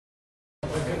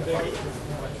recording.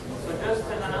 So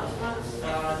just an announcement,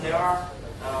 there are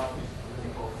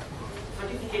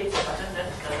certificates of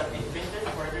attendance that have been printed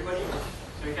for everybody,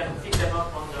 so you can pick them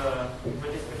up on the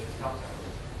registration counter.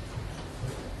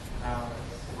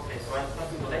 Okay, so I'll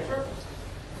start with the lecture.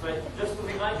 So just to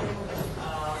remind you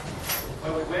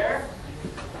where we were,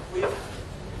 we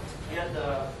had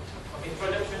some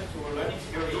introduction to learning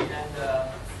theory, and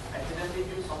I presented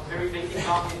you some very basic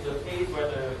terms in the case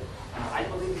where the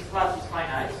hypothesis class is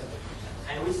finite,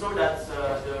 and we saw that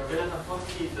the relevant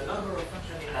quantity is the number of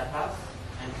functions in that class,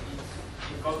 and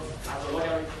it comes as a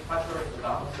logarithmic factor in the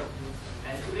bound.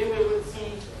 And today we will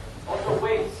see other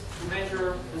ways to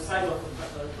measure the size of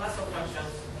the class of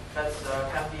functions that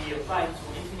can be applied to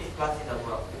infinite classes as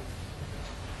well.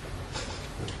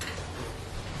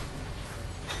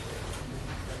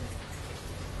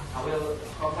 I will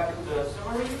come back to the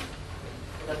summary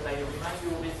so that I remind you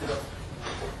a bit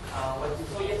what we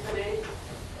saw yesterday.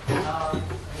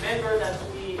 Remember that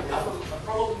we have a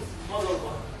probabilistic model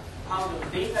on how the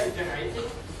data is generated,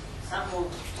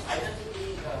 sample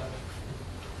identity,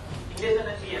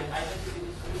 indefinitely and identity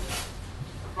distribution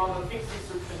from a fixed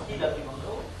distribution T that we don't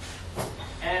know.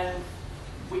 And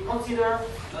we consider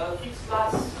a fixed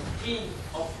class T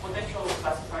of potential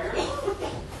classifiers.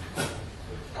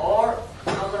 Or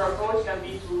another approach can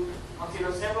be to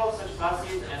consider several such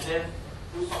classes and then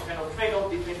do some kind of trade-off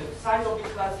between the size of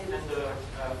these classes and the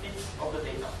fit of the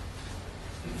data.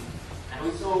 And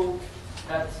we saw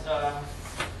that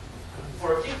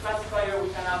for a fixed classifier, we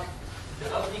can have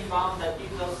the opening bound that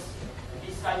gives us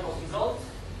this type of result,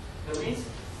 the risk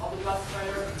of the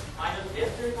classifier minus the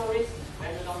empirical risk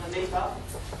measured on the data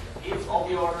is of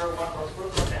the order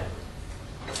 1/4%.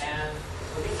 And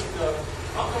so this is the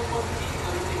quantum quantity,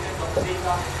 so this depends on the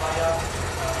data via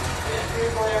the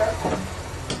empirical error.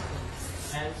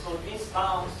 And so this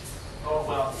bounds,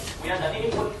 we had an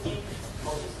inequality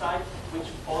of this type which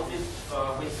causes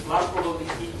with large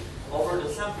probability over the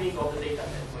sampling of the data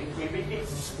set. So if we repeat,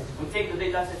 we take the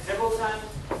data set several times,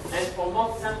 then for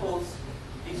more samples,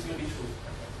 this will be true.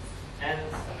 And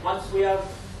once we have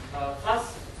a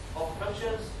class of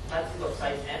functions that is of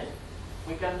size n,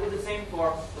 we can do the same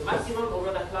for the maximum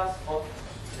over the class of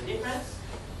the difference,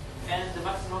 and the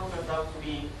maximum turns out to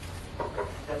be,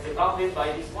 let's say, bounded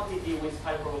by this quantity with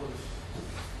high probability.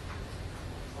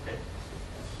 Okay.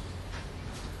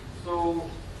 So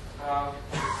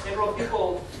several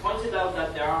people pointed out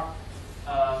that there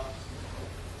are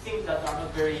things that are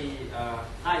not very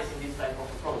nice in this type of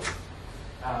approach.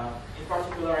 In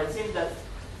particular, it seems that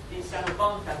this kind of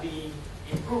bound can be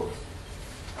improved,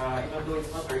 even though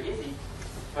it's not very easy.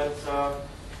 But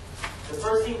the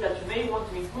first thing that you may want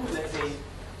to improve, let's say,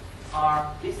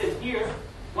 are listed here.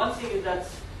 One thing is that,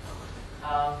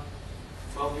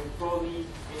 you probably,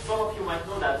 some of you might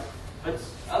know that, but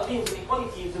Alpin's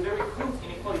inequality is a very crude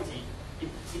inequality.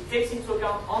 It takes into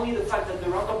account only the fact that the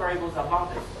random variables are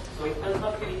bounded. So it does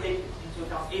not really take into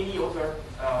account any other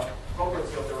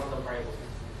property of the random variable.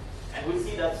 And we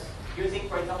see that using,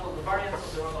 for example, the variance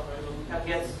of the random variable, we can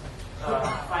get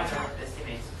finer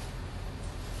estimates.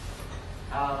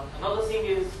 Another thing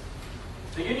is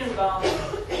the union bound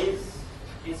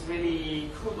is really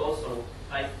crude also,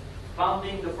 like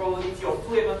bounding the probability of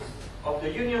two events, of the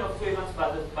union of two events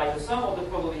by the sum of the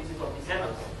probabilities of these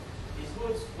events. Is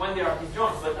good when they are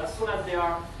disjoint, but as soon as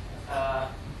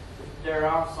there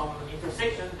are some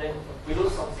intersections, then we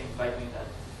lose something by doing that.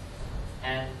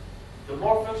 And the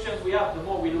more functions we have, the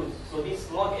more we lose. So this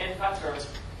log n factor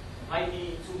might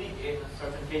be too big in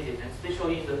certain cases, and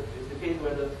especially in the case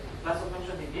where the class of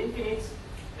functions is infinite,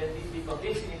 then this becomes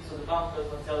infinite, so the bound does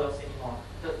not tell us anymore.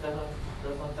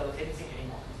 Does not tell us anything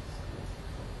anymore.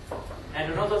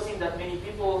 And another thing that many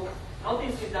people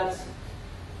notice is that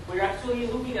we're actually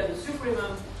looking at the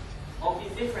supremum of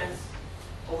this difference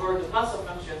over the class of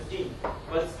functions g.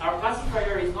 But our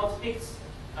classifier is not fixed.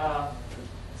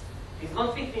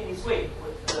 In this way.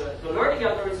 The learning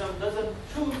algorithm doesn't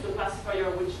choose the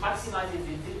classifier which maximizes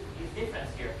this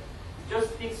difference here. It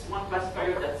just picks one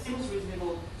classifier that seems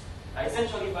reasonable,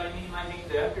 essentially by minimizing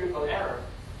the empirical error.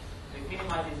 It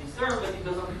minimizes this term, but it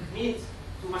doesn't need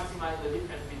to maximize the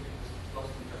difference between those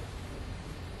two terms.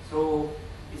 So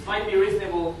it might be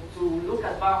reasonable to look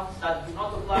at bounds that do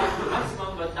not apply to the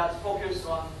maximum, but that focus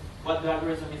on what the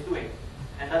algorithm is doing.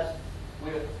 And that's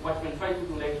what we'll try to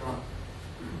do later on.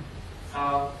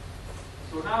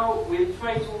 So now we'll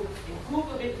try to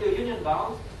improve a bit the union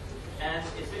bound, and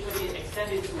especially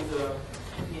extend it to the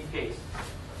infinite case.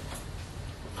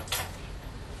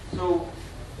 So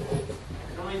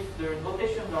I don't know if the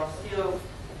notations are still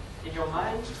in your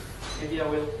mind. Maybe I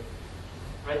will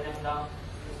write them down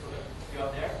just so that you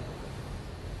are there.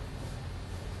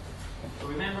 So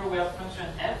remember, we have function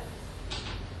f.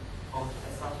 Oh,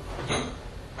 let's start with g.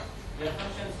 We have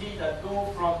functions g that go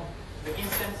from the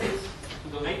instances to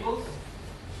the labels.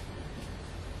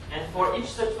 And for each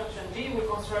such function g, we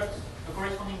construct a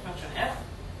corresponding function f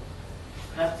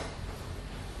that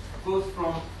goes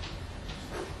from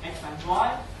x times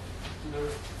y to the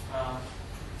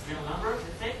real number,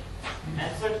 let's say,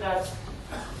 and such that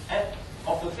f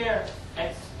of the pair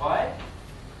x, y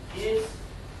is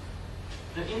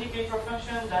the indicator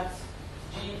function that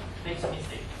g makes a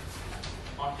mistake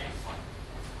on x,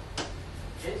 y.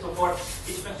 Okay, so for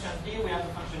each function g, we have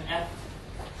a function f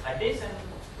like this and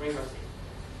reverse it.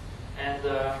 And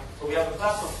so we have a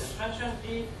class of such function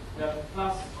g, we have a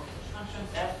class of such functions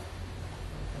f,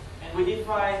 and we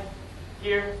define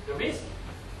here the risk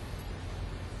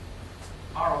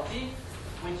r of t,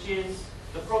 which is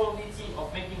the probability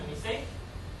of making a mistake.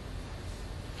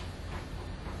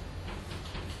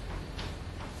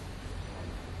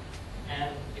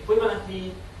 And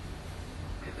equivalently,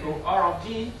 so r of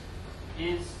g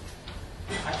is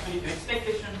actually the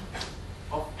expectation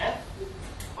of f.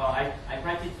 Well, I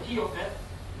write it p of f.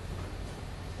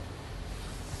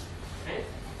 Okay.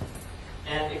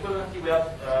 And equivalently, we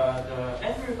have the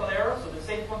empirical error, so the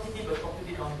same quantity but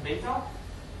computed on data.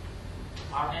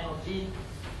 Rn of g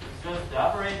is just the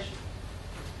average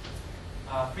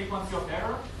frequency of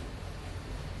error,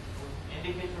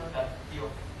 indicator that p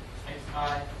of xi is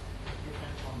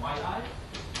different from yi.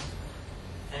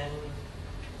 And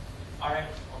Rn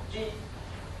of g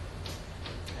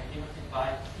I denoted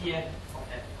by Pn of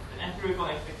f, the empirical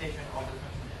expectation of the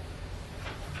function f.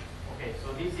 Okay,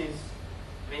 so this is,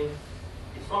 I mean,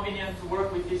 it's convenient to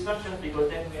work with these functions because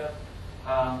then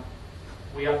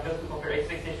we have just to compare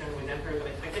expectation with empirical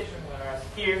expectation, whereas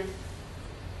here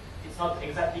it's not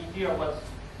exactly clear what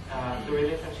the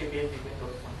relationship is between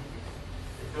those quantities.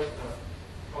 It's just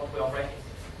a short way of writing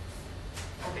things.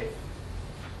 Okay.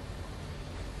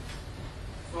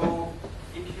 So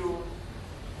if you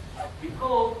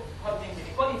recall Hutchins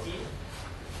inequality,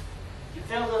 it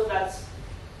tells us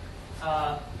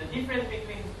that the difference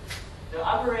between the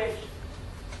average,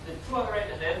 the true average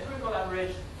and the empirical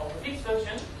average of a fixed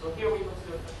function, so here we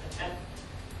consider function f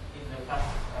in the class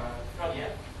study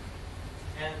f,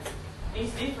 and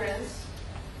this difference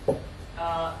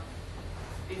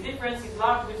is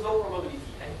large with low probability.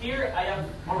 And here I have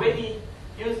already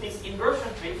used this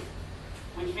inversion trick,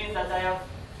 which means that I have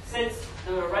set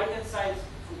the right hand side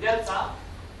to delta,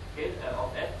 okay,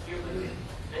 of f here.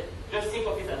 Just think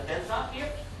of it as delta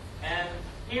here, and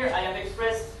here I have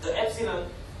expressed the epsilon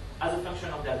as a function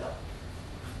of delta.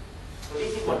 So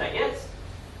this is what I get,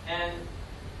 and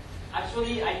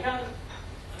actually I'm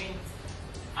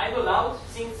allowed,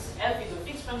 since f is a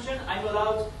fixed function, I'm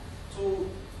allowed to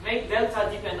make delta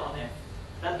depend on f.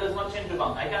 That does not change the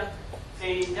bound. I can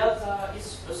say delta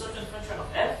is a certain function of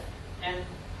f, and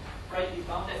write the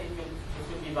bound, and it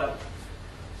will be valid.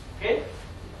 Okay?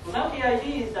 So now the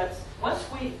idea is that once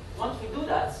we do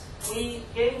that, we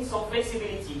gain some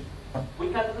flexibility.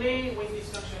 We can play with this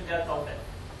function delta of f.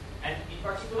 And in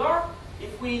particular,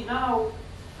 if we now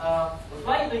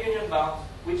apply the union bound,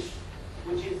 which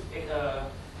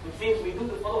means we do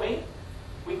the following.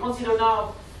 We consider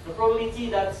now the probability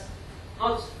that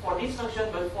not for this function,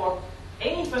 but for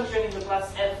any function in the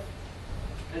class f,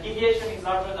 the deviation is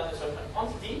larger than a certain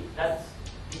quantity that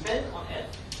depends on f.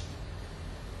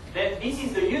 Then this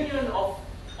is the union of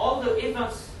all the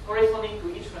events corresponding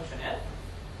to each function f.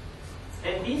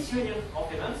 Then this union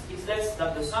of events is less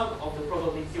than the sum of the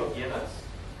probability of the events,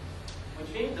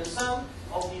 which means the sum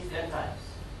of these n times.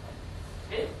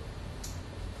 Okay?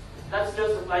 That's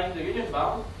just applying the union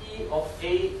bound. P of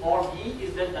A or B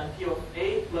is less than P of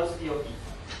A plus P of B.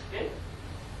 Okay?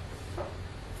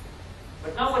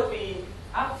 But now what we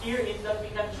have here is that we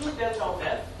can choose delta of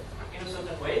f in a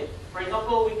certain way. For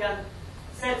example, we can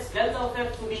set delta of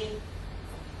f to be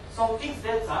some fixed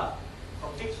delta,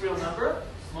 some fixed real number,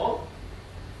 small,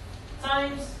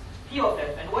 times P of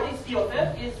f. And what is P of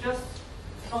f? Is just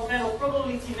some kind of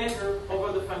probability measure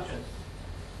over the functions.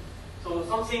 So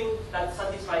something that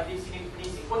satisfies this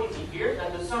inequality here,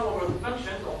 that the sum over the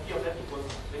functions of P of f equals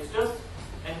 1. So it's just,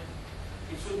 and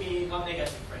it should be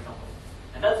non-negative, for example.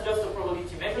 And that's just a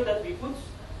probability measure that we put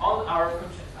on our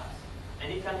function class.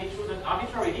 And it can be chosen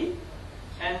arbitrarily.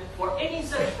 And for any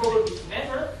such probability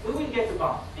measure, we will get a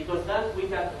bound, because then we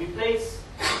can replace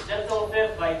delta of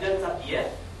f by delta pf,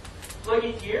 plug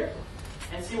it here,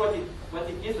 and see what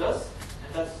it gives us.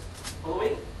 And that's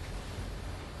following.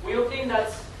 We obtain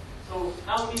that. So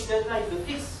now this delta is the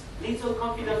fixed little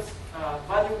confidence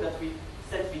value that we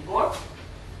set before.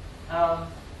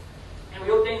 And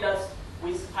we obtain that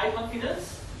with high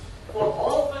confidence, for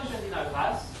all functions in our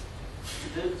class,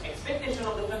 the expectation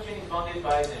of the function is bounded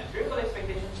by the empirical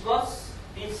expectation plus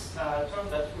this term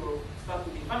that you start to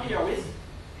be familiar with.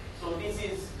 So this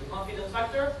is the confidence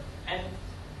factor. And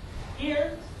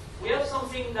here we have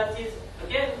something that is,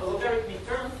 again, a logarithmic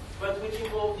term, but which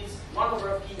involves this 1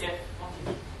 over pf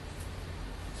quantity.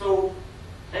 So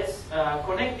let's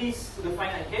connect this to the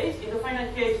finite case. In the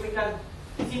finite case, we can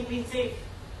simply take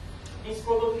this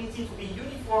probability to be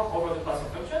uniform over the class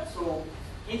of functions. So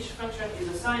each function is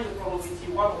assigned the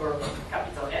probability 1 over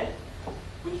capital N,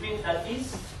 which means that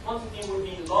this quantity will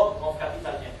be log of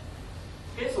capital N.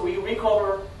 Okay, so we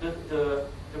recover the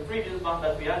previous bound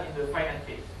that we had in the finite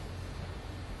case.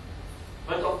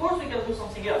 But of course we can do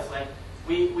something else, like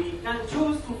we can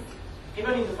choose to,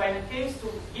 even in the finite case, to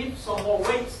give some more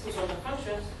weights to certain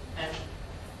functions,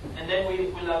 and then we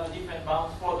will have a different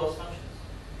bounds for those functions.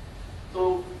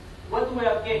 So what do we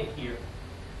have gained here?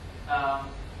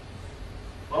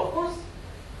 Well, of course,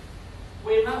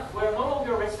 we're no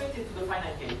longer restricted to the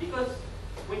finite case, because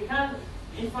we can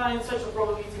define such a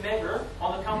probability measure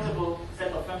on a countable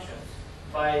set of functions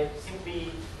by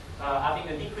simply having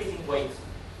a decreasing weight.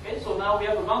 Okay, so now we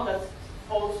have a bound that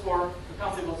holds for the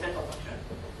countable set of functions.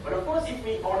 But of course, if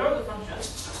we order the functions,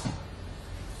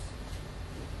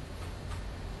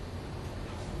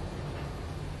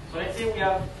 so let's say we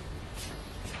have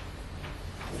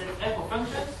set f of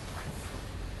functions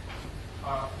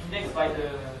indexed by the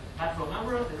natural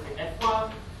numbers, let's say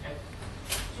f1,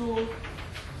 f2, and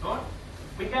so on.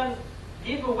 We can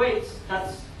give a weight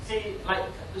that's, say, like,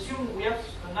 assume we have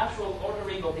a natural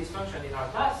ordering of this function in our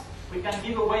class, we can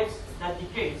give a weight that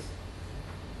decays.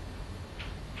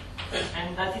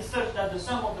 And that is such that the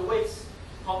sum of the weights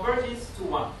converges to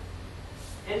 1.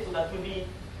 Okay, so that will be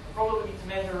a probability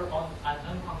measure on an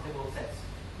uncountable set.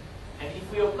 And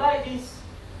if we apply this,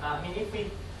 if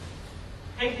we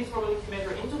take this probability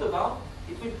measure into the bound,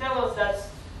 it will tell us that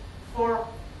for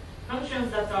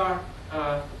functions that are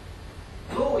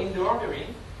low in the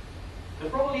ordering, the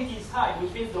probability is high,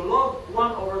 which means the log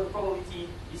 1 over the probability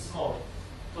is small.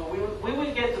 So we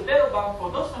will get a better bound for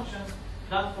those functions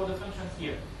than for the functions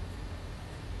here.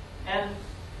 And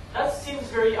that seems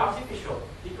very artificial,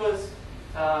 because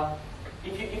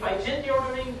if I change the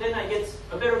ordering, then I get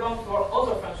a better bound for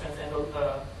other functions and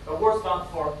a worse bound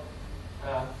for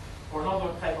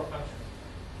another type of function.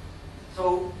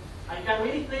 So I can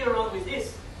really play around with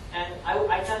this, and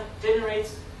I can generate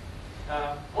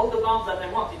all the bounds that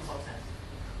I want in some sense.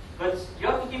 But you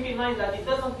have to keep in mind that it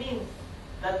doesn't mean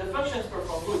that the functions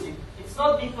perform good. It's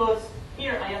not because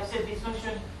here I have set this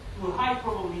function to a high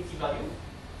probability value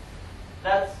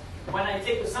that when I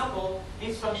take a sample,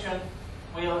 this function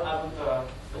will have a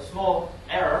small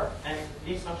error, and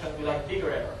this function will have a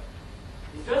bigger error.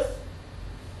 It's just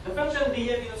the function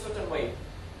behaves in a certain way.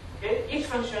 Okay? Each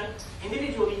function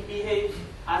individually behaves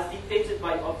as dictated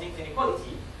by object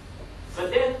inequality,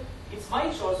 but then it's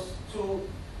my choice to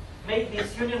make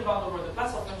this union bound over the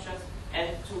class of functions and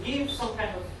to give some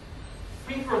kind of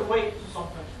preferred weight to some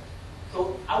functions.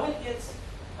 So I will get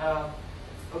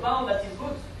a bound that is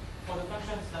good for the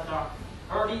functions that are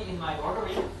early in my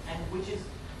ordering, and which is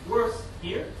worse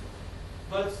here,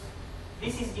 but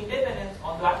this is independent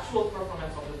on the actual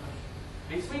performance of the function.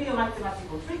 It's really a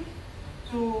mathematical trick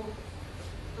to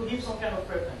give some kind of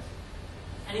preference.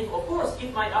 And if, of course,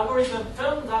 if my algorithm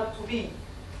turns out to be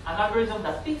an algorithm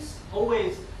that picks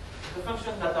always the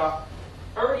functions that are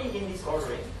early in this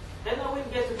ordering, then I will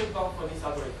get a good bound for this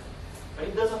algorithm. But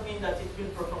it doesn't mean that it will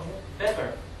perform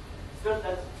better. It's just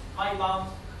that my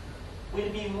bound will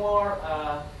be more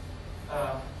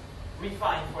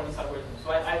refined for this algorithm.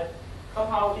 So I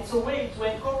somehow, it's a way to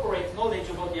incorporate knowledge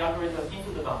about the algorithm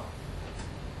into the bound.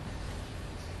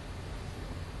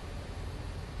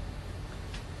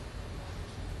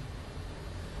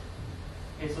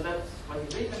 Okay, so that's what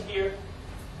is written here.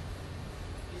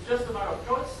 It's just a matter of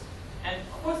choice. And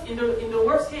of course, in the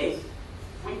worst case,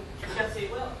 we can say,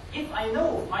 well, if I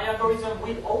know my algorithm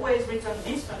will always return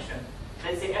this function,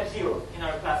 let's say f0 in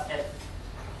our class f,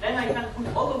 then I can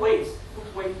put all the weights,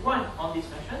 put weight 1 on this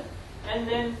function, and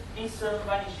then this term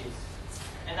vanishes,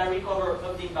 and I recover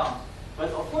update bound. But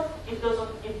of course, it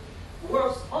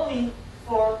works only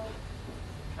for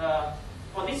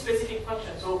this specific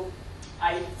function. So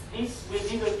this will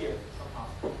disappear somehow,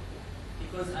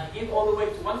 because I give all the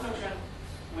weight to one function,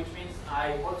 which means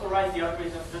I authorize the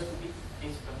algorithm just to pick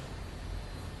this function.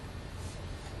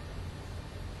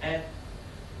 And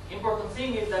important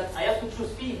thing is that I have to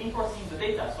choose p before seeing the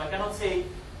data. So I cannot say,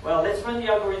 well, let's run the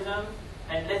algorithm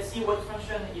and let's see what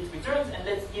function it returns, and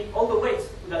let's give all the weights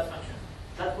to that function.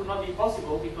 That would not be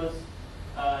possible, because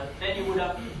then you would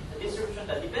have a distribution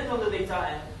that depends on the data,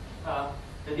 and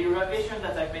the derivation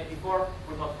that I've made before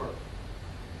would not work.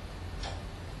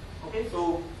 Okay,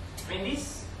 so I mean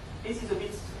this is a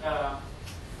bit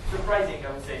surprising,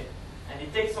 I would say, and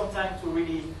it takes some time to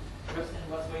really understand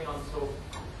what's going on. So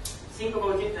think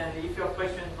about it, and if you have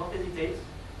questions, don't hesitate.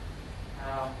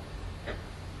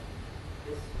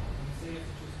 Yes. When you say if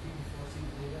you choose P before seeing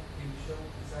the data, can you show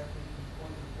exactly the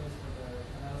point of place where the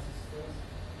analysis fails?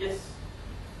 Yes.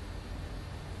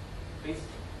 Please.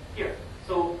 Here.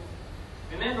 So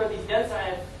remember, this delta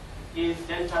F is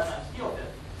delta times P of F.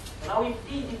 So now if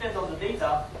P depends on the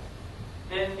data,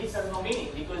 then this has no meaning,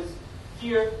 because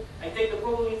here I take the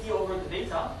probability over the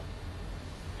data,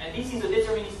 and this is a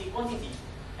deterministic quantity,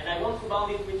 and I want to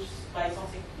bound it by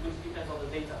something which depends on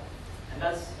the data. And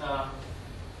that's, I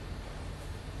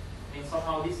mean,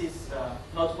 somehow this is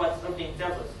not what updating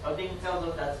tells us. Updating tells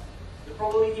us that the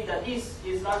probability that this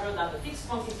is larger than the fixed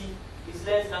quantity is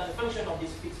less than the function of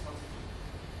this fixed quantity.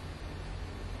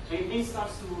 So if this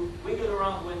starts to wiggle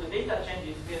around when the data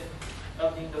changes, then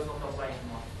updating does not apply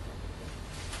anymore.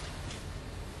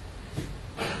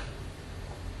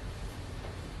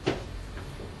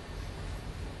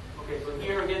 Okay, so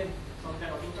here again, some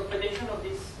kind of interpretation of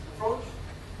this approach.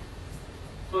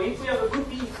 So if we have a good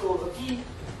P, so a P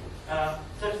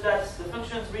such that the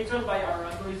functions returned by our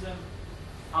algorithm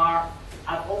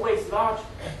have always large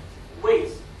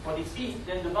weights for this P,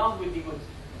 then the bound will be good.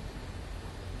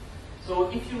 So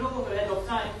if you know ahead of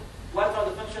time what are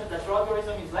the functions that your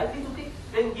algorithm is likely to pick,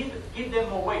 then give them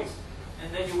more weights,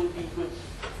 and then you will be good.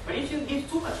 But if you give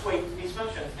too much weight to these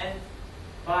functions, and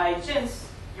by chance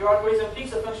your algorithm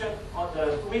picks a function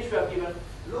to which you have given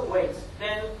low weights,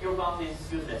 then your bound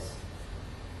is useless.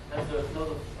 That's the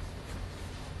node of P.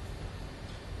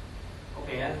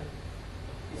 Okay, and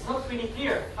it's not really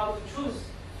clear how to choose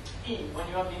P when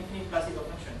you have infinite classes of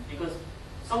functions, because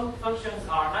some functions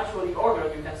are naturally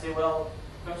ordered. You can say, well,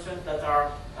 functions that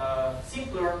are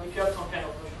simpler, if you have some kind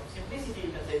of notion of simplicity,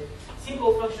 you can say,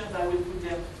 simple functions, I will put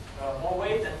them more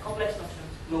weight, and complex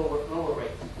functions, lower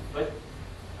weight. But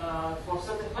for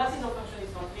certain classes of functions,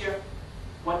 it's not clear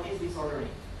what is this ordering.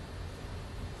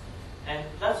 And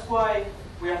that's why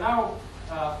we are now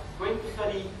going to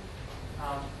study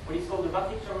what is called the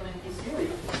Bartik-Charonen-Keys theory,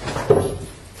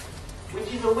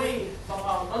 which is a way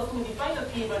somehow not to define a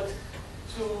P, but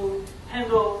to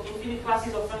handle infinite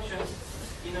classes of functions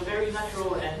in a very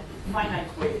natural and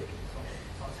finite way.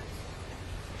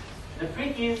 The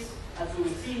trick is, as we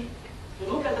will see,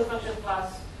 to look at the function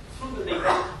class through the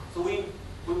data. So we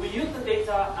will use the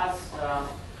data as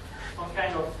some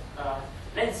kind of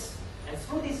lens, and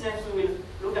through this lens we will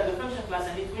look at the function class,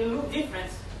 and it will look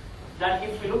different than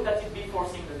if we looked at it before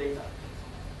seeing the data.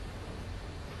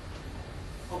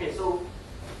 Okay, so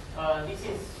this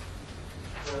is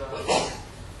the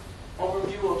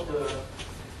overview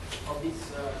of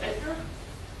this lecture,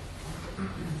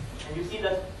 and you see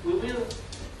that we will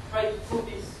try to prove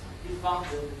this bound,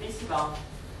 the DC bound,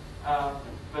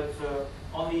 but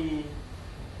only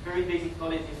very basic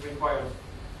knowledge is required,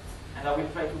 and I will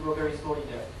try to go very slowly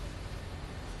there.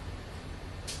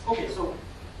 Okay, so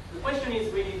the question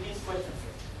is really this question: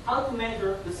 how to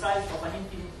measure the size of an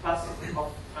infinite class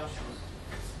of functions?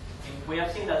 And we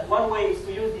have seen that one way is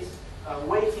to use these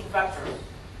weighting factors,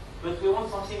 but we want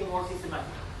something more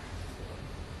systematic.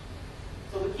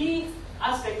 So the key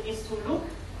aspect is to look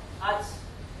at,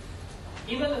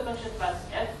 given the function class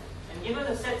f, and given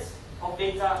a set of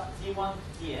data z1,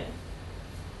 dn,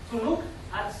 to look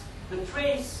at the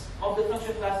trace of the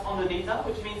function class on the data,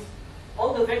 which means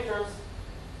all the vectors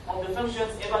of the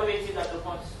functions evaluated at the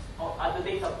points, or at the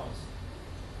data points.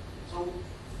 So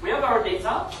we have our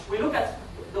data, we look at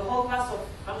the whole class of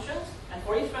functions, and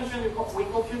for each function we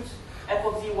compute f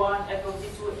of z1, f of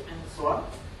z2, and so on.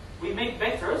 We make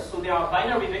vectors, so they are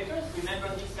binary vectors. Remember,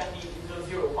 these can be either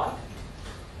 0 or 1.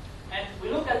 And we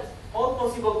look at all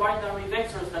possible binary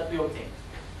vectors that we obtain.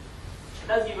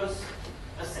 That gives us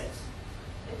a set.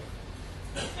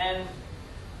 And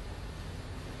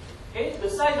the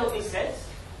size of this set,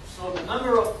 so the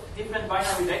number of different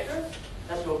binary vectors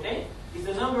that we obtain, is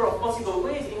the number of possible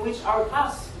ways in which our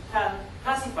class can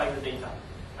classify the data.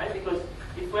 Right? Because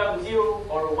if we have a 0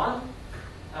 or a 1,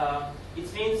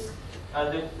 it means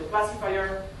the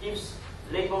classifier gives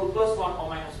label +1 or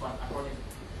 -1 accordingly.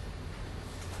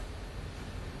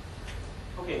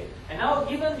 Okay, and now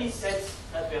given these sets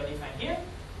that we have defined here,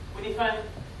 we define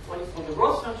what is called the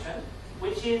gross function,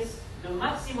 which is the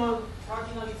maximum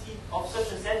cardinality of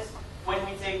such a set when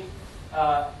we take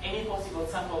any possible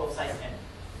sample of size n.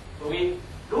 So we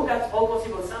look at all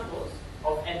possible samples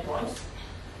of n points,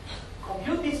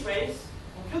 compute this trace,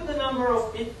 compute the number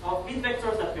of bit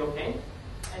vectors that we obtain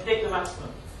and take the maximum.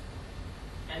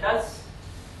 And that's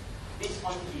this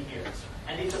quantity here.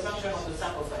 And it's a function of the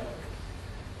sample size.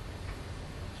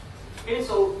 Okay,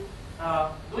 so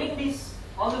doing this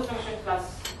on the function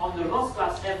class, on the loss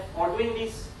class F, or doing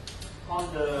this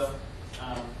on the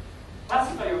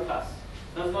classifier class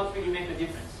does not really make a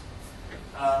difference.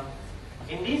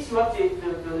 In this, you have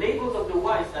the labels of the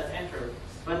y's that enter,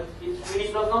 but it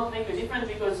really does not make a difference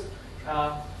because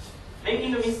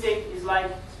making a mistake is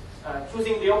like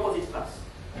choosing the opposite class.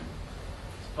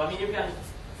 So I mean, you can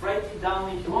write it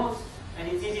down if you want, and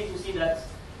it's easy to see that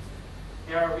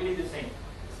they are really the same.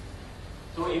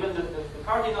 So even the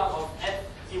cardinal of F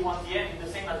T1 Tn is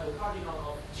the same as the cardinal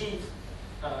of G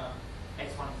X1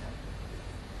 Tn.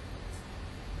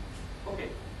 Okay.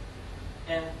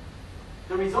 And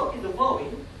the result is the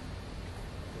following.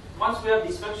 Once we have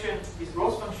this function, this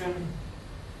gross function,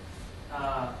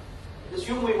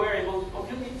 assume we were able to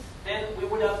compute it, then we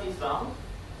would have this bound,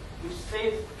 which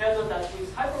tells us that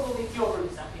with high probability over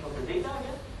the sampling of the data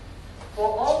again, for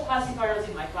all classifiers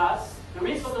in my class, the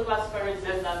risk of the classifier is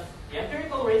less than the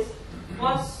empirical risk,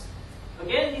 plus,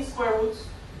 again, this square root,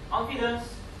 confidence,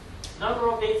 number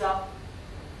of data,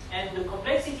 and the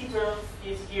complexity term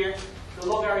is here the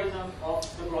logarithm of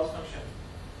the gross function.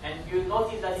 And you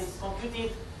notice that it's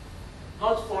computed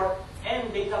not for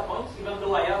n data points, even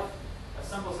though I have a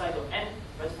sample size of n,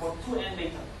 but for 2n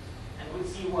data points. And we'll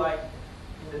see why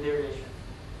in the derivation.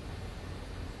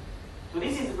 So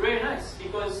this is very nice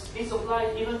because this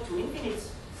applies even to infinite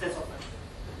sets of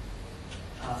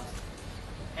functions.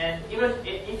 And even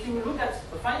if you look at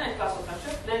a finite class of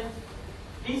functions, then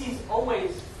this is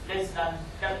always less than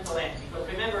capital N. Because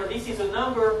remember, this is a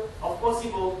number of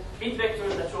possible bit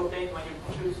vectors that you obtain when you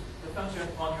compute the function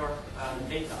on your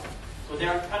data. So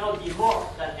there cannot be more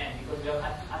than n because we have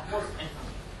at most n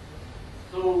functions.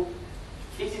 So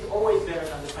this is always better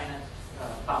than the finite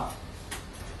bound.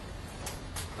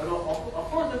 But of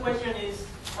course the question is,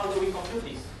 how do we compute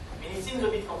this? I mean, it seems a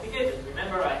bit complicated.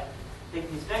 Remember, I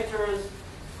take these vectors,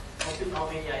 compute how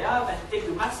many I have, and take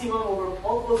the maximum over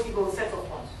all possible sets of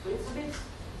points. So it's a bit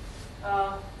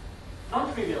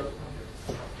non-trivial to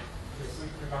compute.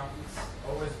 It's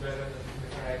always better than in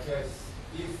the finite case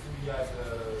if we had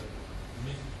the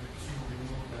 2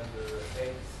 removed and the x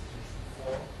into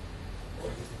 4, or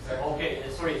is it exactly? Okay,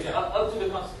 sorry, yeah. up to the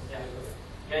constant.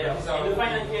 Yeah. In the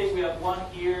finite case, we have 1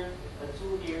 here, a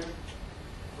 2 here.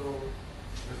 So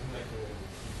Doesn't make a difference.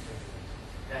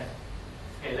 yeah.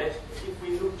 Okay, if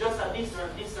we look just at this term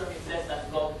is less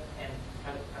than log n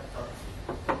capital.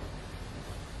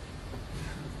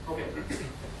 Okay.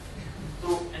 So,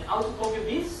 and how to compute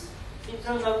this? It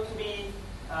turns out to be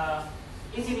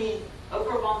easily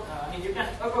upper bound. I mean, you can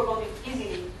upper bound it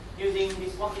easily using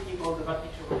this quantity called the back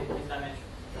picture of this dimension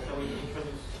that we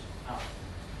introduced now.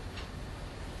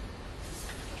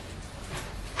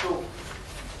 So,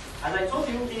 as I told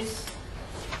you, this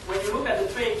when you look at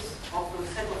the traits of the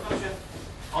set of functions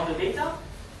on the data,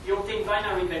 you obtain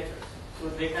binary vectors. So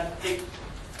they can take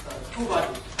 2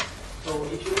 values. So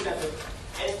if you look at the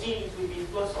SG, it will be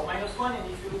plus or minus 1,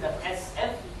 and if you look at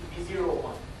SF, it will be 0 or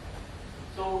 1.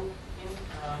 So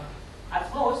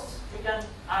at most, we can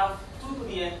have 2 to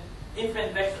the n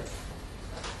different vectors.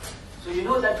 So you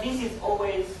know that this is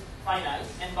always finite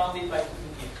and bounded by 2 to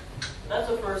the n. So that's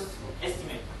the first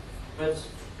estimate. But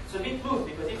it's a bit loose,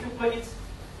 because if you plug it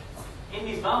in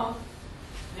this bound,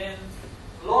 then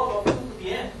log of 2 to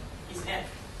the n is n,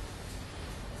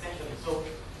 essentially. So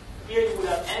here you would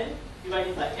have n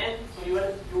divided by n, so you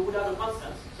would have a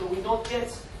constant. So we don't get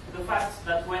the fact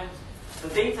that when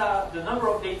the number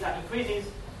of data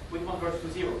increases, we converge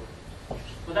to 0.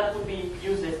 So that would be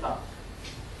useless bound.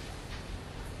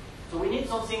 So we need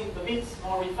something a bit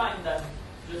more refined than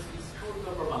just this crude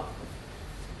upper bound.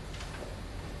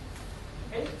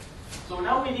 Okay? So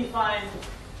now we define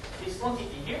this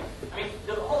quantity here. I mean,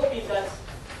 the hope is that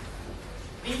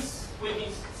this will be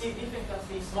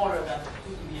significantly smaller than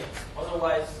 2 to the n.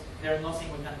 Otherwise, there's nothing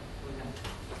we can do.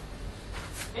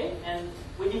 Okay, and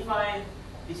we define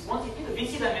this quantity, the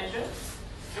BC dimension,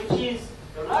 which is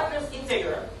the largest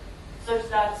integer, such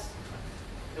that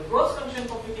the gross function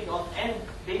computed on n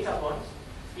data points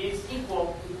is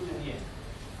equal to 2 to the n.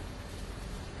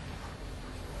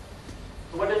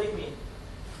 So what does it mean?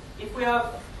 If we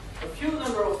have a few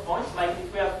number of points, like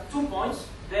if we have 2 points,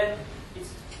 then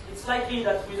it's likely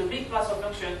that with a big class of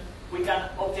function, we can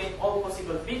obtain all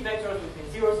possible bit vectors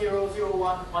between 0, 0, 0,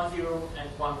 1, 1, 0, and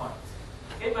 1, 1.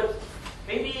 Okay, but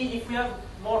maybe if we have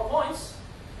more points,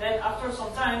 then after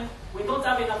some time, we don't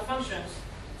have enough functions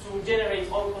to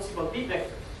generate all possible bit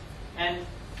vectors. And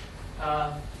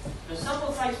the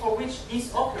sample size for which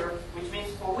this occurs, which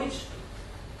means for which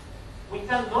we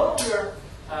can no longer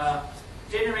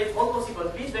generate all possible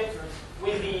bit vectors,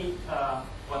 will be,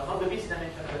 well, not the BC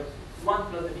dimension, but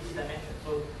 1 plus the BC dimension.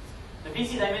 So the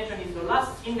BC dimension is the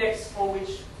last index for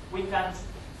which we can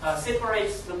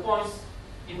separate the points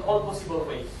in all possible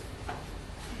ways.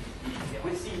 Okay,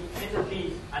 we'll see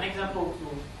immediately an example to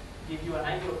give you an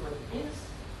idea of what it means.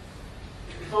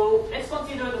 So let's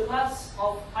consider the class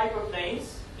of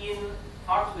hyperplanes in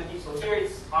R to the D. So here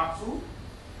it's R2,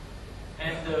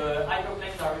 and the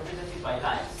hyperplanes are represented by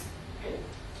lines. Okay?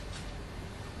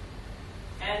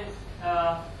 And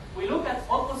we look at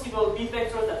all possible bit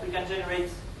vectors that we can generate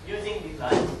using these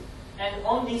lines, and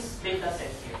on this data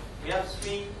set here. We have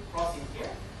 3 crosses here,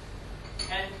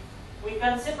 and we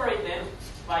can separate them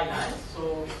by lines.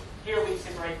 So here we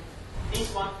separate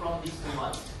this one from these 2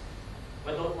 ones.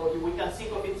 But we can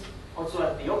think of it also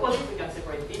as the opposite. We can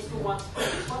separate these 2 ones from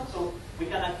this one. So we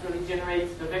can actually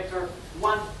generate the vector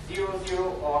 1, 0,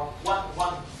 0 or 1,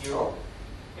 1, 0.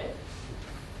 Okay?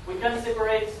 We can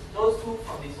separate those 2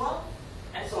 from this one,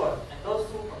 and so on. And those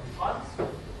 2 from this one.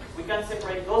 We can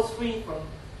separate those 3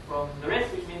 from the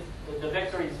rest, which means the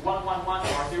vector is 1, 1, 1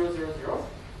 or 0, 0, 0.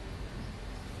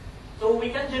 So we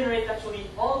can generate actually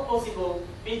all possible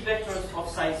bit vectors of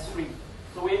size 3.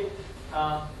 So we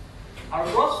our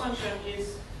gross function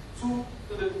is 2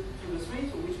 to the 3,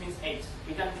 so which means 8.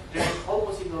 We can generate all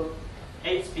possible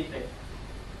 8 bit vectors.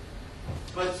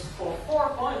 But for 4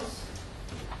 points,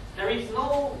 there is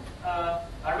no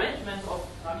arrangement of,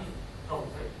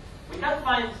 we can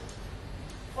find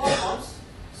 4 points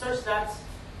such that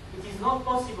it is not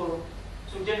possible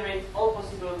to generate all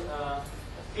possible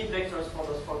bit vectors for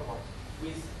those 4 points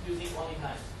with using only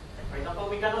lines. For example,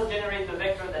 we cannot generate the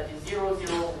vector that is 0,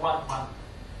 0, 1, 1.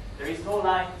 There is no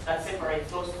line that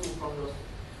separates those 2 from those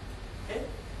 2. Okay?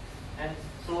 And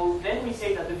so then we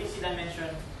say that the BC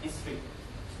dimension is 3.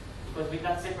 Because we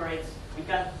can separate, we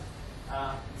can,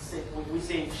 we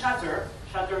say shatter.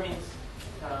 Shatter means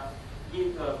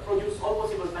produce all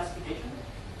possible classification.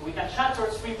 So we can shatter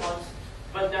 3 points,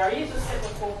 but there is a set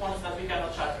of 4 points that we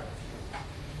cannot shatter.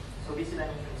 So BC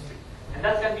dimension is 3. And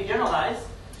that can be generalized.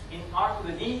 In R to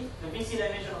the D, the BC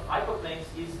dimension of hyperplanes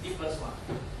is D plus 1.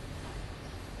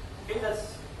 Okay,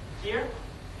 that's here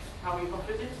how we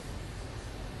compute it.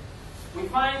 We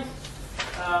find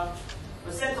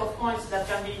a set of points that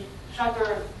can be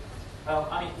shattered.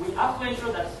 We have to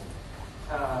ensure that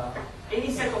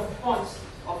any set of points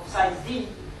of size D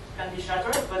can be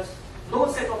shattered, but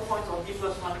no set of points of D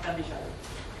plus 1 can be shattered.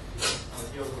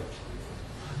 That's your question.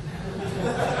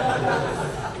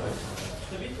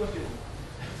 It's a bit confusing.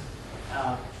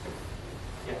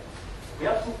 Yeah. We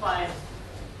have to find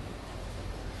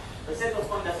the set of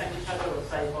points that can be shattered of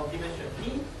size of dimension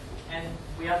D, and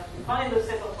we have to find the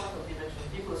set of points of dimension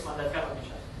D plus 1 that cannot be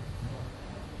shattered.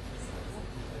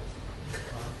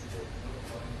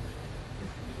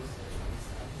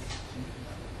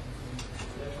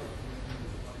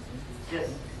 Yes.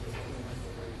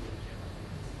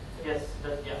 Yes,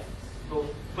 yeah. So,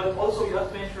 but also you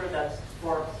have to ensure that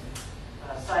for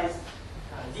size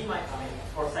D,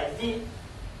 for size D,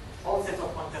 all sets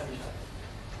of points can be shattered.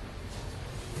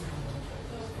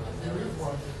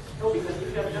 No, because if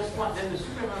you have just one, then the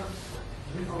Superman.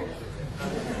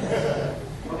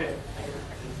 Okay.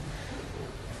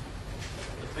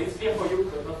 So it's clear for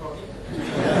you, but not for me.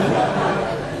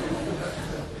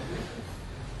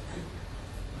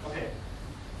 Okay.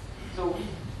 So,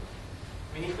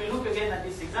 if we look again at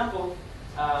this example,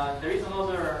 there is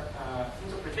another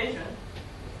interpretation.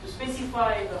 To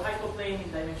specify the hyperplane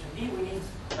in dimension D, we need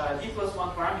D plus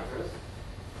 1 parameters.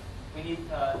 We need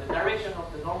the direction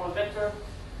of the normal vector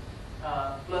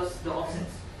plus the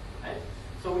offsets. Right?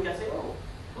 So we can say, oh,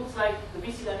 looks like the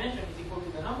BC dimension is equal to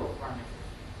the number of parameters.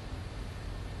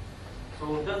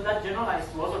 So does that generalize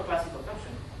to other classes of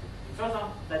functions? It turns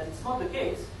out that it's not the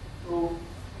case. So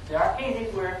there are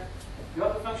cases where you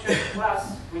have a function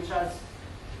class which has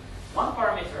 1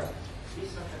 parameter, this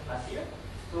function class here.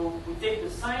 So we take the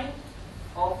sine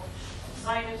of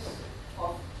sinus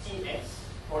of Tx,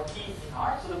 or T in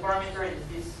R. So the parameter is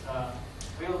this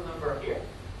real number here.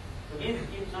 So this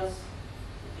gives us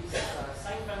these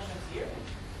sine functions here.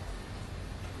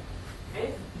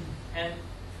 Okay? And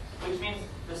which means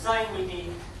the sine will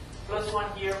be plus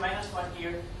 1 here, minus 1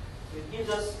 here. So it gives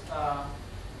us a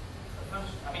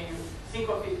function. I mean, you think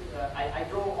of it, I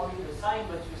draw only the sine,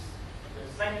 but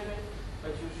the sine of it,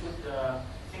 but you should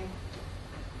think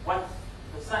what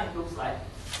the sine looks like.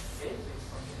 Okay, so it's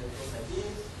something that goes like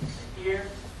this, and here,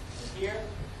 and here.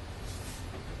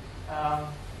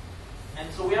 And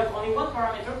so we have only 1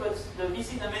 parameter, but the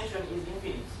VC dimension is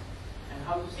infinite. And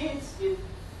how to see it is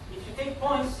if you take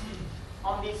points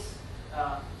on this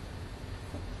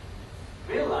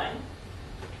real line,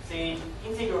 say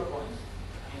integer points,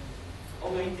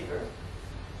 all the integers,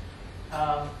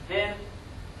 then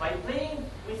by playing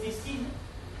with this seed,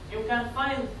 you can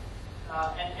find,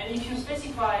 and if you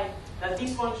specify that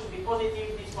this point should be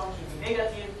positive, this point should be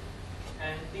negative,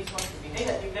 and this one should be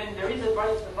negative, then there is a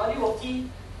value of t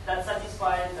that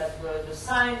satisfies that the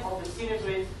sign of the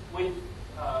sinusoid will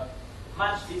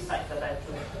match this sign that I've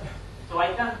chosen. So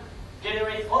I can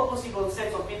generate all possible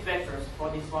sets of bit vectors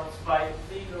for these ones by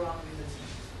playing around with the t.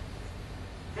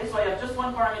 Okay, so I have just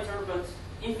one parameter, but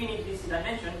infinite VC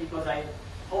dimension because I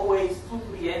always 2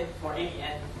 to the n for any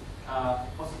n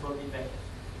possible bit vectors.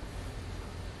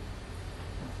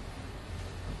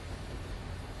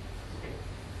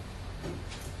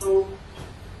 So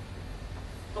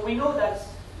we know that,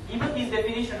 given this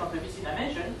definition of the VC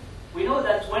dimension, we know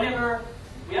that whenever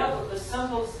we have a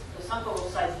sample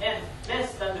of size n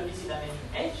less than the VC dimension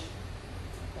h,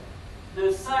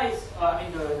 the size,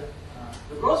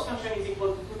 the gross function is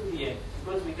equal to 2 to the n,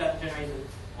 because we can generate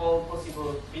all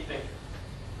possible bit vectors.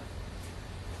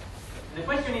 The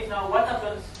question is now, what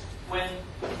happens when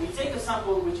we take a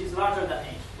sample which is larger than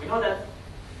h? We know that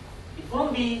it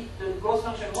won't be, the gross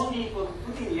function won't be equal to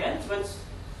 2 to the n, but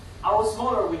how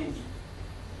smaller will it be?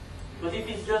 But if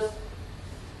it's just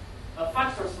a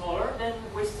factor smaller, then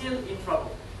we're still in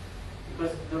trouble,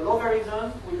 because the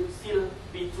logarithm will still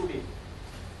be too big.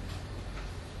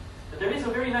 But there is a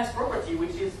very nice property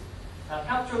which is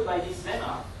captured by this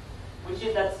lemma, which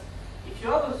is that if you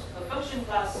have a function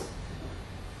class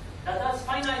that has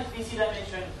finite VC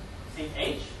dimension, say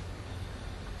h,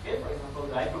 okay, for example,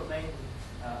 the hyperplane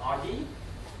RD,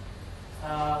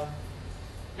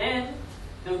 then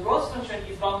the gross function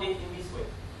is bounded in this way.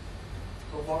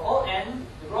 So for all n,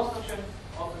 the gross function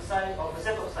of the size of a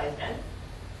set of size n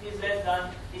is less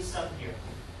than this sum here.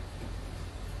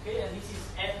 Okay, and this is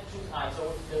n choose I.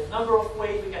 So the number of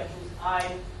ways we can choose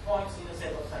I points in a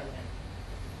set of size n.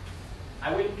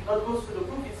 I will not go through the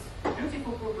proof. It's a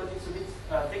beautiful proof, but it's a bit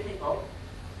technical.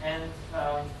 And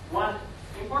one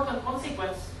important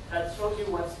consequence that shows you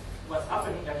what's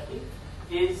happening actually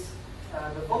is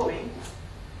the following.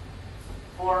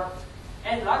 For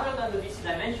n larger than the VC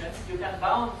dimension, you can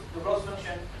bound the gross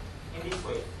function in this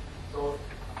way. So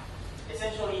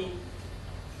essentially,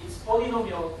 it's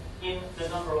polynomial in the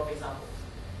number of examples.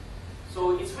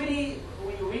 So it's really,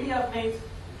 we really have made,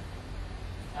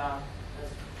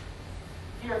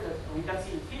 here, we can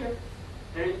see it here,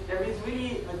 there is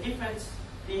really a different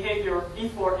behavior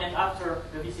before and after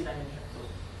the VC dimension.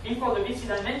 So before the VC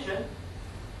dimension,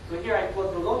 so here I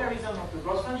plot the logarithm of the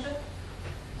gross function.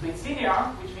 So it's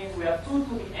linear, which means we have 2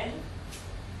 to the n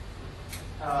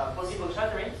possible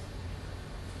shatterings.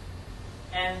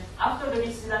 And after the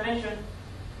VC dimension,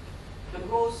 the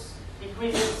growth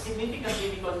decreases significantly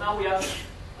because now we have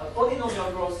a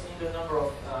polynomial growth in the number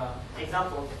of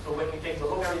examples. So when we take the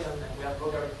logarithm, then we have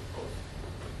logarithmic growth.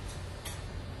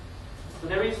 So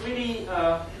there is really,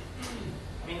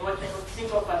 what you could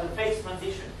think of as a phase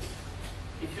transition.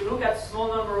 If you look at small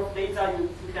number of data, you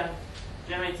can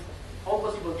generate all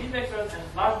possible bit vectors, and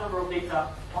large number of data,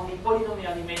 only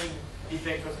polynomially many bit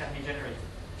vectors can be generated.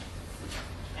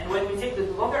 And when we take the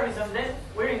logarithm, then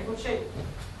we're in good shape.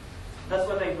 That's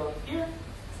what I got here.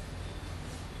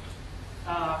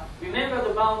 Remember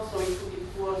the bound, so it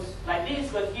was like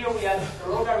this, but here we had the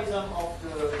logarithm of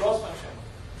the gross function.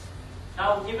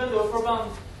 Now, given the upper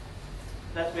bound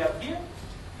that we have here,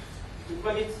 we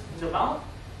plug it in the bound,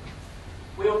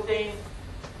 we obtain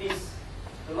this.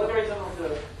 The logarithm of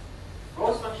the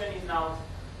gross function is now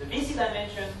the VC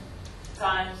dimension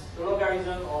times the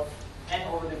logarithm of n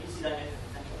over the VC dimension,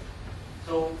 essentially.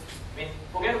 So,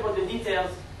 forget about the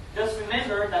details. Just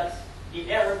remember that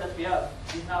the error that we have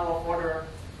is now of order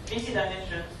VC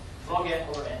dimension log n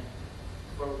over n.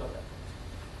 Square root of that.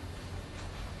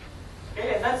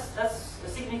 Okay, and that's a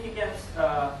significant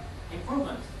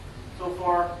improvement. So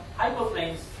for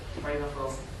hyperplanes, for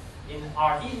example, in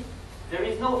RD, there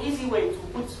is no easy way to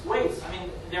put weights.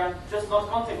 They are just not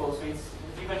countable, so it's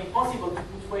even impossible to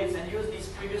put weights and use this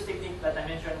previous technique that I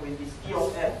mentioned with this P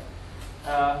of F.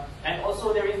 And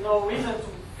also there is no reason to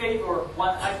favor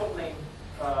one hyperplane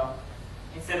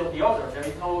instead of the other. There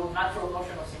is no natural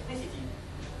notion of simplicity.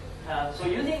 So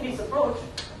using this approach,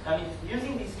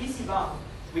 using this VC bound,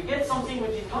 we get something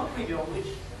which is non-trivial, which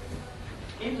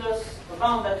gives us a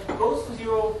bound that goes to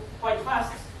 0 quite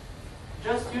fast,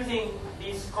 just using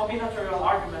this combinatorial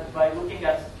argument by looking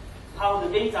at how the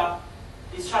data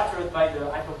is shattered by the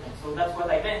hyperplane. So that's what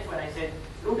I meant when I said,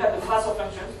 look at the class of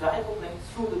functions, the hyperplane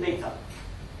through the data.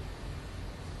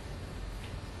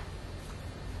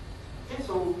 Okay,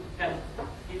 so we can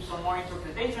give some more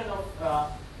interpretation of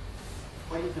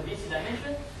what is the BC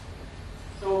dimension.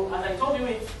 So as I told you,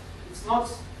 it's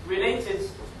not related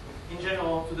in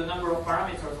general to the number of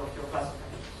parameters of your class of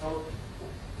functions. So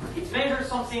it measures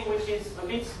something which is a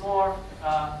bit more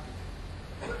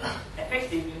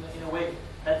effective in a way,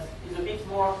 that is a bit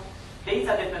more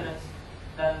data dependent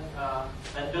than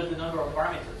just the number of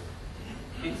parameters.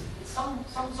 It's some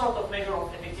sort of measure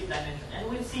of effective dimension, and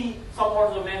we'll see some more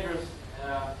of the measures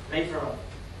later on.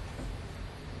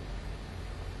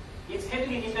 It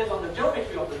heavily depends on the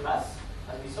geometry of the class,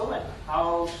 as we saw, and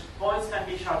how points can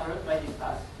be shattered by this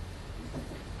class.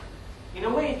 In a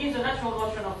way, it gives a natural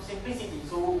notion of simplicity.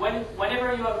 So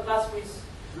whenever you have a class with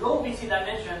low BC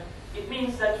dimension, it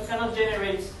means that you cannot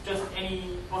generate just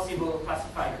any possible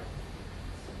classifier.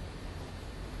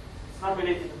 It's not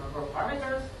related to the number of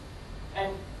parameters.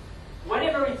 And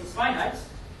whenever it is finite,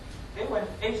 okay, when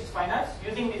h is finite,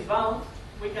 using this bound,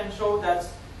 we can show that,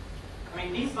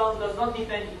 this bound does not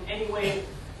depend in any way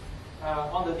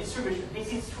on the distribution.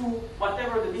 This is true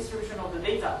whatever the distribution of the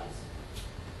data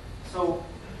is. So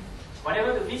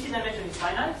whenever the BC dimension is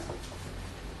finite,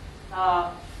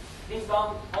 this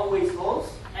bound always holds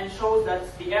and shows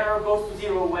that the error goes to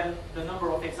 0 when the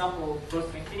number of examples goes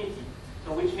to infinity.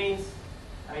 So which means,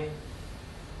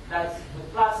 that the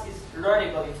class is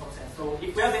learnable in some sense. So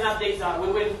if we have enough data,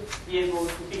 we will be able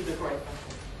to pick the correct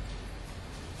function.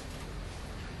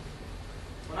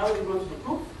 So now we will go to the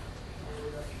proof.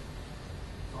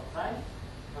 Not time,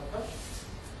 not much.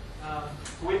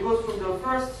 We'll go through the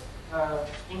first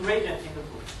ingredient in the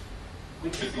proof,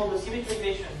 which is called the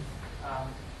symmetrization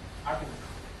argument.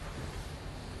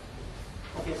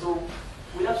 Okay, so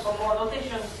we'll have some more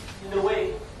notations in the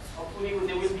way. Hopefully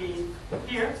they will be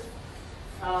here.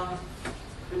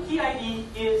 The key idea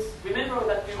is, remember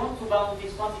that we want to bound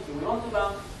this quantity. We want to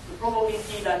bound the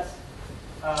probability that,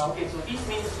 okay, so this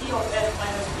means P of f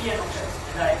minus Pn of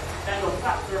f. And I kind of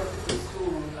factor these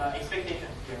two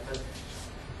expectations here, but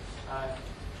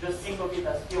just think of it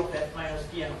as P of f minus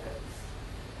Pn of f.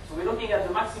 So we're looking at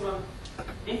the maximum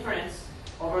difference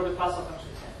over the class of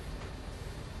functions.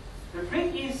 The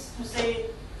trick is to say,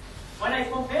 when I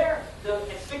compare the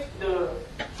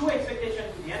true expectation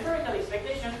to the empirical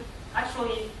expectation,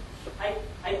 actually,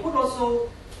 I could also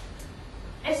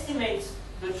estimate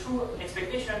the true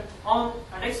expectation on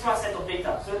an extra set of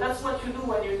data. So that's what you do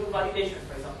when you do validation,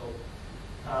 for example,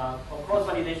 or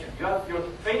cross-validation. You have your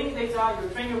training data, you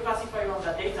train your classifier on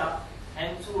that data,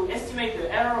 and to estimate the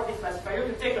error of this classifier,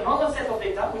 you take another set of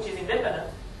data, which is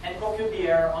independent, and compute the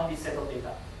error on this set of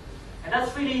data. And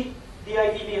that's really the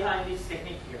idea behind this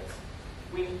technique here.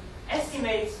 We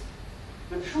estimate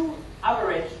the true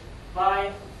average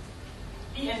by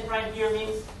Pn prime here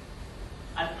means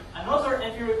another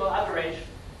empirical average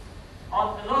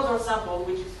on another sample,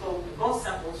 which is called the Gauss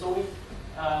sample. So we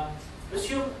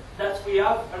assume that we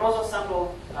have another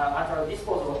sample at our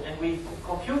disposal, and we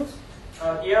compute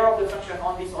the error of the function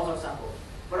on this other sample.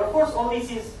 But of course, all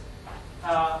this is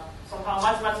somehow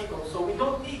mathematical, so we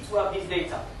don't need to have this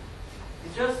data.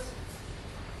 It's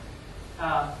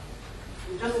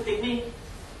just a technique.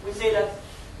 We say that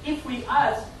if we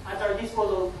add at our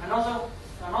disposal another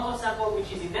sample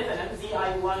which is independent,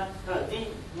 d1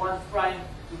 prime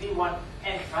to d1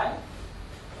 n prime,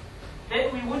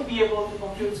 then we would be able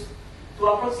to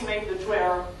approximate the true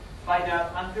error by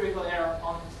the empirical error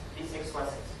on this extra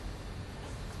set.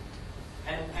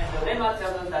 And the lemma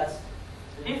tells us that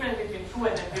the difference between true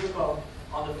and empirical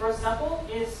on the first sample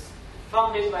is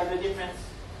bounded by the difference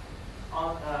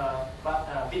on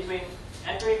between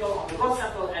empirical on the Gauss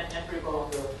sample and empirical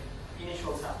on the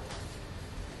initial sample.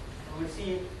 And we'll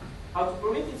see how to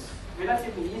prove it. It's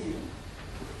relatively easy.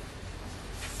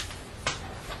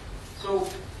 So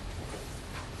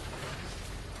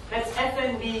let's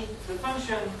fn be the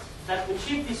function that will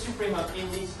shift this supremum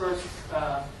in this first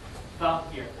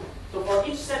bound here. So for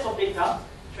each set of data,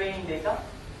 training data,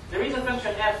 there is a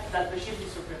function f that will shift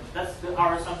this supremum. That's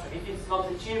our assumption. If it's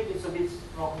not achieved, it's a bit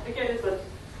more complicated, but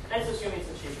let's assume it's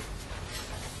achieved.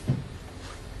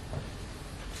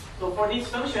 So for this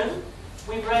function,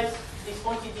 we write this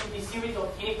quantity, this series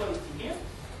of inequality here.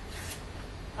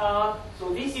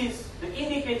 So this is the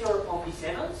indicator of this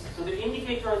event. So the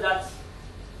indicator that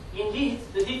indeed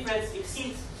the difference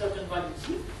exceeds certain value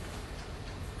c.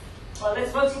 Well,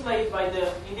 let's multiply it by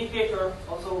the indicator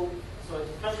also. So it's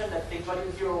a function that takes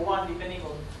value 0 or 1 depending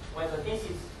on whether this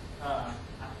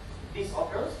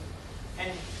occurs.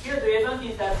 And here the event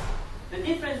is that the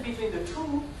difference between the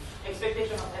true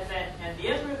expectation of Fn and the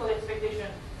empirical expectation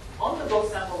on the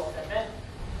ghost sample of Fn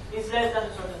is less than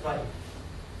a certain value.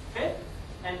 Okay?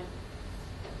 And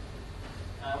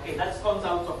okay, that comes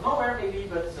out of nowhere maybe,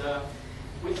 but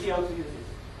we'll see how to use it.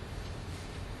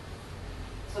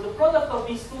 So the product of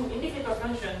these two indicator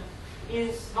functions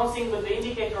is nothing but the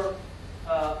indicator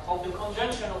of the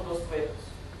conjunction of those two events.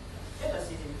 Okay, that's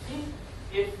easy to see.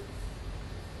 If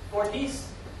for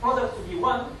this product to be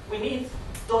 1, we need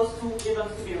those two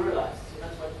events to be realized. So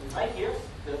that's what we write here.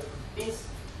 This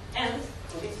and,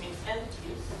 so this means and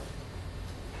this.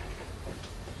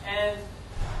 And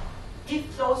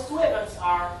if those two events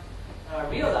are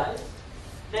realized,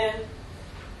 then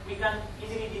we can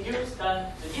easily deduce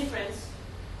that the difference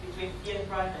between Pn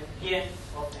prime and Pn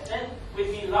of Fn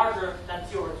will be larger than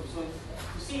T over 2. So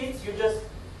to see it, you just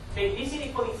take this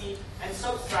inequality and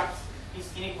subtract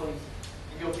this inequality,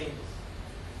 and you obtain this.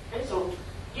 Okay, so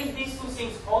if these two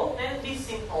things hold, then this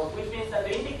thing holds, which means that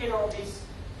the indicator of this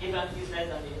event is less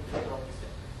than the indicator of this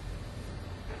event.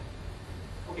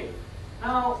 Okay,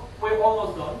 now we're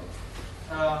almost done.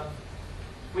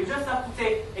 We just have to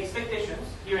take expectations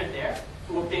here and there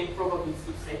to obtain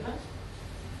probabilistic statements.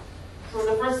 So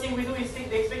the first thing we do is take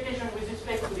the expectation with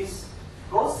respect to this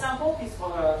ghost sample, this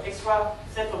extra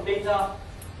set of data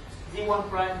z1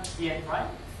 prime, dn prime.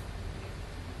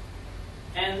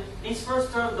 And this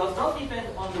first term does not depend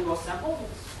on the ghost sample,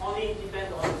 it only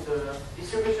depends on the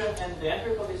distribution and the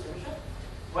empirical distribution,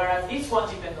 whereas this one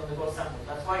depends on the ghost sample.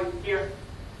 That's why here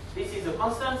this is a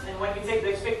constant, and when we take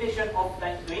the expectation of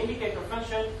the indicator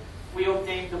function, we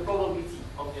obtain the probability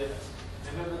of the event.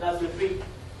 Remember, that's the trick.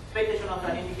 Expectation of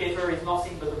an indicator is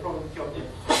nothing but the probability of the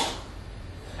event.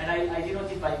 And I denote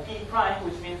it by P prime,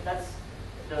 which means that's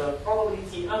the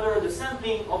probability under the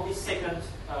sampling of this second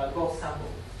ghost sample.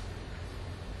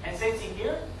 And same thing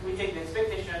here, we take the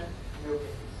expectation and we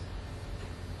obtain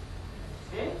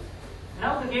this. Okay?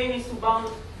 Now the game is to bound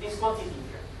this quantity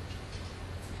here.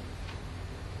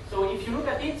 So if you look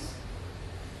at it,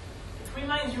 it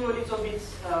reminds you a little bit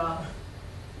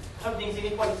Hövding's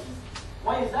inequality.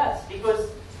 Why is that? Because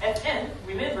Fn,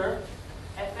 remember,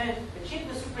 Fn achieves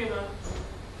the supremum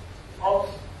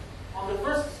on the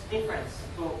first difference.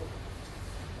 So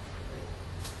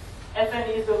Fn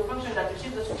is the function that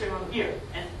achieves the supremum here,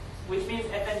 and which means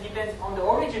Fn depends on the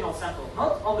original sample,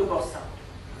 not on the ghost sample.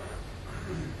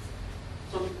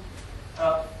 So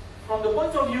from the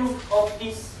point of view of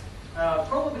this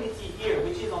probability here,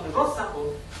 which is on the ghost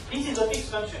sample, this is a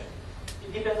fixed function.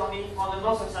 It depends on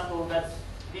another sample that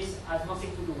this has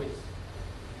nothing to do with.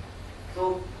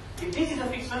 So if this is a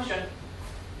fixed function,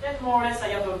 then more or less I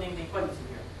have obtained the equality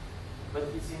here. But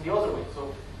it's in the other way.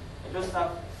 So I just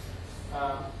have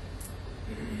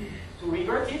to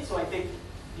revert it. So I take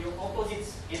the opposite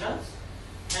event.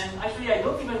 And actually I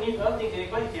don't even need obtain the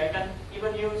inequality. I can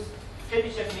even use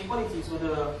Chebyshev inequality, so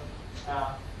the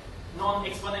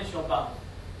non-exponential bound.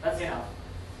 That's enough.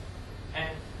 And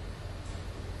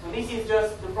so this is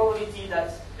just the probability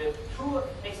that the true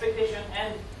expectation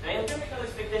and the empirical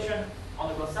expectation on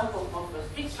the ghost sample of the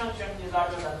fixed function is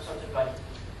larger than a certain value.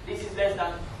 This is less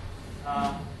than,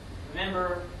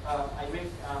 remember, I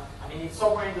mean, it's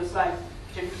somewhere in the slide,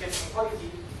 Chebyshev inequality,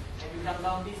 and you can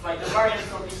bound this by the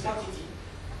variance of this quantity,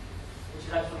 which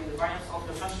is actually the variance of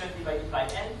the function divided by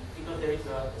n, because there is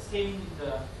a scaling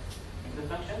in the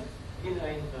function, in the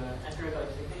empirical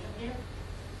expectation here.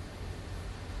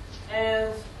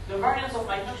 And the variance of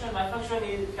my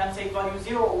function can take value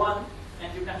 0 or 1,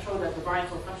 and you can show that the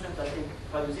variance of functions that take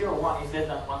value 0 or 1 is less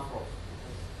than 1/4.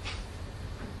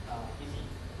 Easy.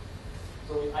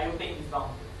 So I obtain this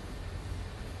bound here.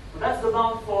 So that's the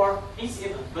bound for this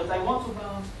event, but I want to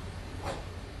bound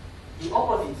the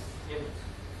opposite event,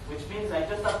 which means I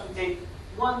just have to take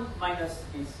 1 minus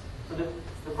this. So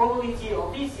the probability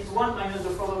of this is 1 minus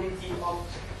the probability of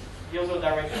the other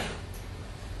direction.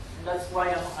 And that's why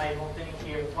I'm obtaining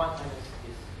here 1 minus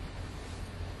this.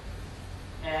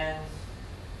 And,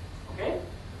 okay,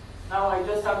 now I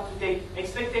just have to take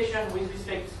expectation with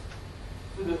respect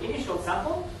to the initial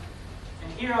sample.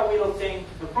 And here I will obtain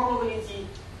the probability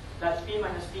that P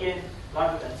minus Pn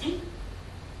larger than T.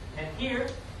 And here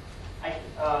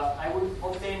I would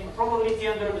obtain a probability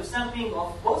under the sampling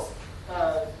of both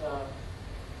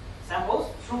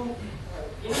samples, true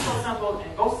initial sample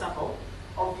and ghost sample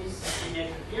of this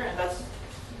deviation here, and that's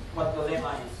what the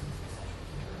lemma is.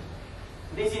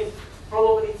 This is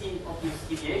probability of this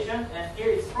deviation, and here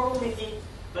is probability,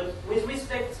 but with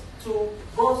respect to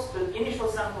both the initial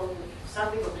sample,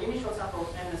 sampling of the initial sample,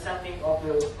 and the sampling of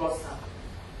the ghost sample.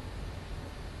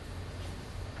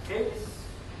 Okay,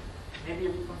 maybe a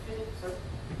bit confusing, sir?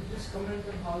 Could you just comment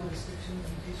on how the restriction of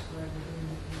t square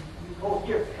between Oh,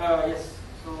 here, yes.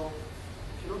 So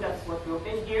if you look at what we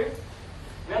obtained here,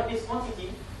 we have this quantity.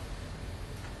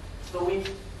 So we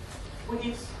put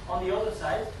it on the other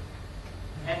side,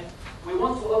 and we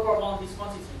want to upper bound this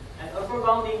quantity. And upper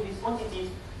bounding this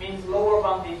quantity means lower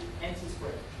bounded nt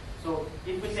squared. So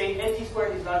if we say nt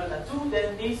squared is larger than 2,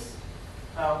 then this,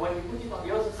 when we put it on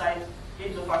the other side,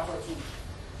 gives a factor 2.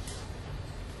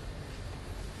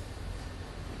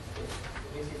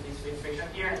 This is this expression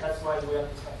here, and that's why we have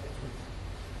this factor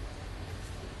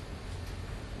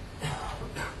 2.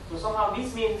 So somehow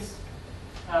this means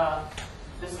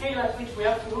the scale at which we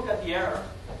have to look at the error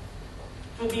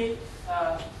should be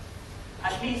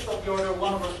at least of the order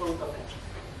 1 over square root of n.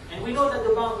 And we know that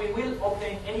the bound we will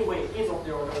obtain anyway is of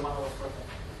the order 1 over square root of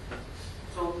n.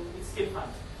 So it's still fine.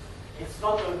 It's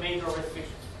not a major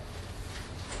restriction.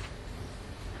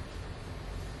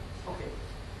 Okay.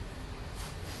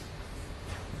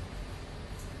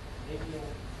 Maybe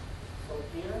I'll stop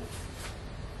here.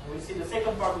 And we'll see the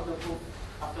second part of the proof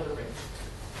after the break.